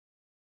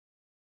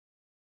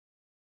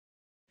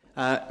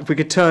If we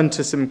could turn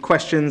to some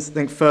questions, I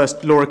think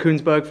first Laura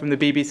Koonsberg from the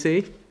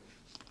BBC.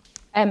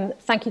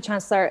 Thank you,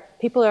 Chancellor.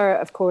 People are,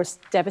 of course,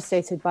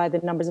 devastated by the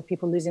numbers of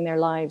people losing their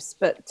lives.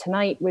 But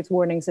tonight, with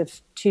warnings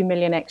of 2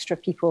 million extra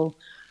people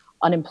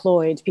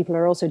unemployed, people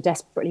are also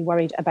desperately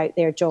worried about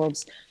their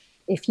jobs.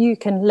 If you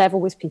can level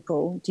with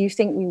people, do you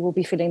think we will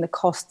be feeling the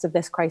costs of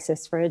this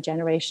crisis for a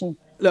generation?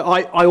 Look,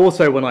 I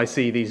also, when I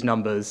see these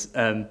numbers,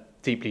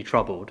 deeply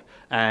troubled.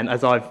 And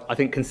as I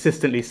think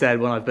consistently said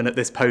when I've been at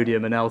this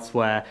podium and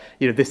elsewhere,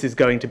 this is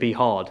going to be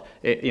hard.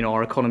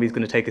 Our economy is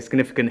going to take a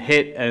significant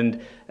hit,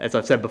 and as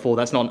I've said before,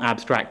 that's not an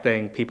abstract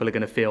thing. People are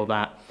going to feel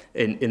that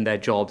in their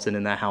jobs and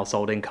in their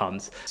household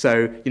incomes.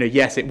 So,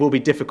 yes, it will be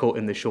difficult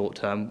in the short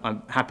term.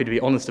 I'm happy to be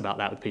honest about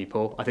that with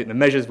people. I think the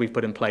measures we've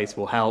put in place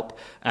will help,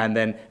 and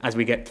then as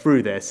we get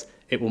through this,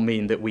 it will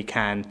mean that we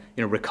can,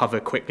 recover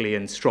quickly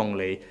and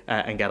strongly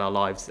and get our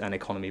lives and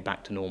economy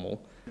back to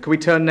normal. Can we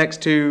turn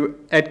next to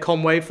Ed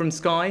Conway from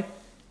Sky?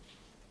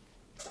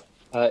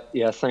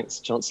 Yeah, thanks,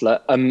 Chancellor.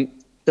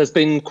 There's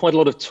been quite a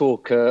lot of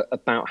talk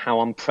about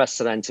how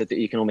unprecedented the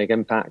economic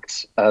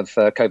impact of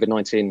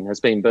COVID-19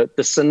 has been. But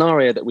the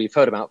scenario that we've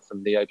heard about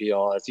from the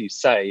OBR, as you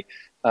say,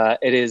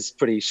 it is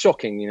pretty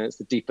shocking. It's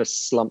the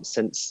deepest slump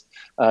since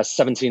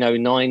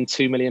 1709,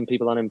 2 million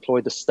people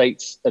unemployed, the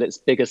state's at its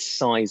biggest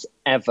size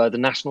ever, the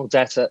national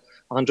debt at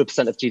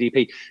 100% of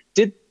GDP.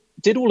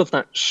 Did all of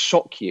that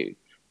shock you?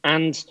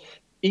 And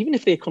even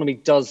if the economy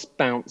does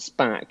bounce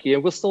back,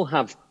 we'll still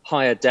have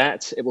higher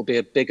debt. It will be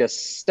a bigger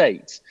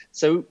state.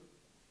 So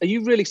are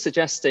you really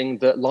suggesting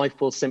that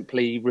life will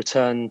simply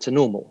return to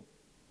normal?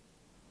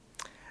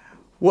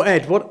 Well,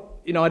 Ed,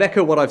 I'd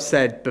echo what I've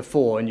said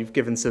before, and you've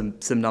given some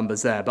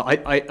numbers there, but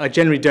I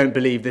generally don't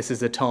believe this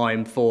is a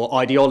time for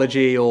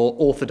ideology or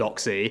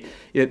orthodoxy.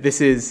 This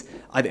is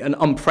an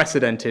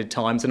unprecedented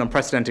time, it's an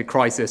unprecedented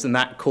crisis, and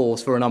that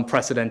calls for an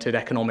unprecedented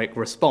economic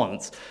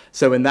response.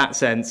 So in that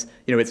sense,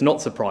 it's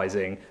not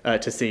surprising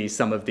to see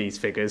some of these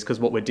figures, because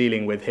what we're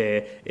dealing with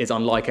here is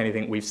unlike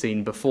anything we've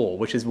seen before,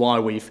 which is why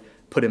we've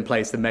put in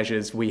place the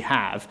measures we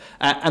have.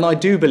 And I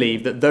do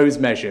believe that those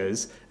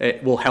measures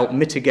will help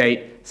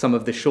mitigate some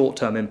of the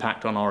short-term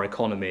impact on our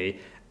economy.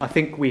 I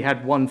think we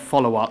had one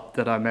follow-up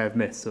that I may have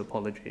missed, so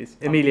apologies.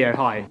 Emilio,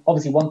 hi.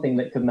 Obviously, one thing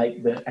that could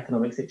make the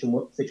economic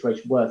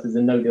situation worse is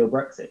a no-deal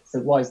Brexit. So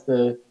why is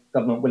the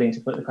government willing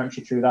to put the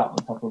country through that on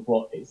top of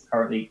what is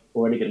currently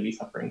already going to be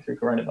suffering through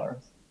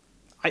coronavirus?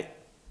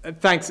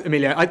 Thanks,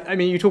 Emilio. I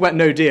mean, you talk about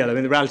no deal. I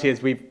mean, the reality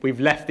is we've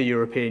left the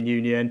European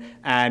Union,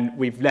 and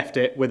we've left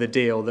it with a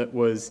deal that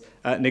was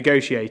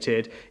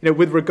negotiated.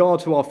 With regard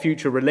to our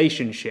future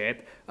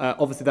relationship,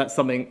 obviously that's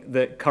something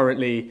that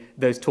currently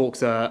those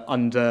talks are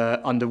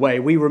underway.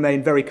 We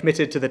remain very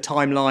committed to the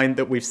timeline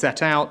that we've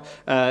set out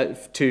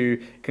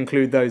to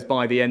conclude those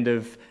by the end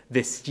of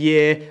this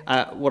year.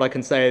 What I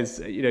can say is,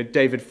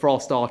 David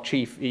Frost, our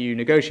chief EU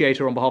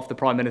negotiator on behalf of the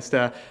Prime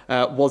Minister,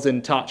 was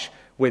in touch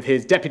with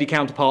his deputy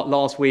counterpart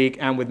last week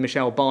and with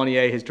Michel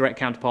Barnier, his direct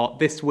counterpart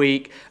this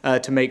week,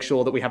 to make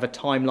sure that we have a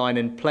timeline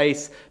in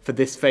place for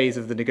this phase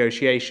of the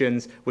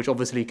negotiations, which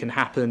obviously can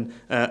happen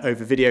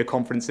over video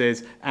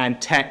conferences,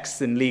 and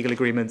texts and legal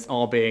agreements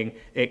are being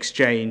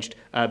exchanged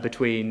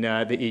between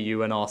the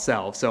EU and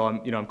ourselves. So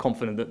I'm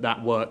confident that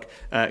that work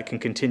can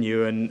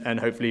continue and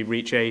hopefully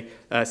reach a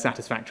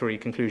satisfactory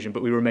conclusion,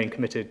 but we remain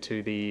committed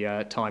to the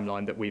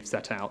timeline that we've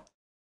set out.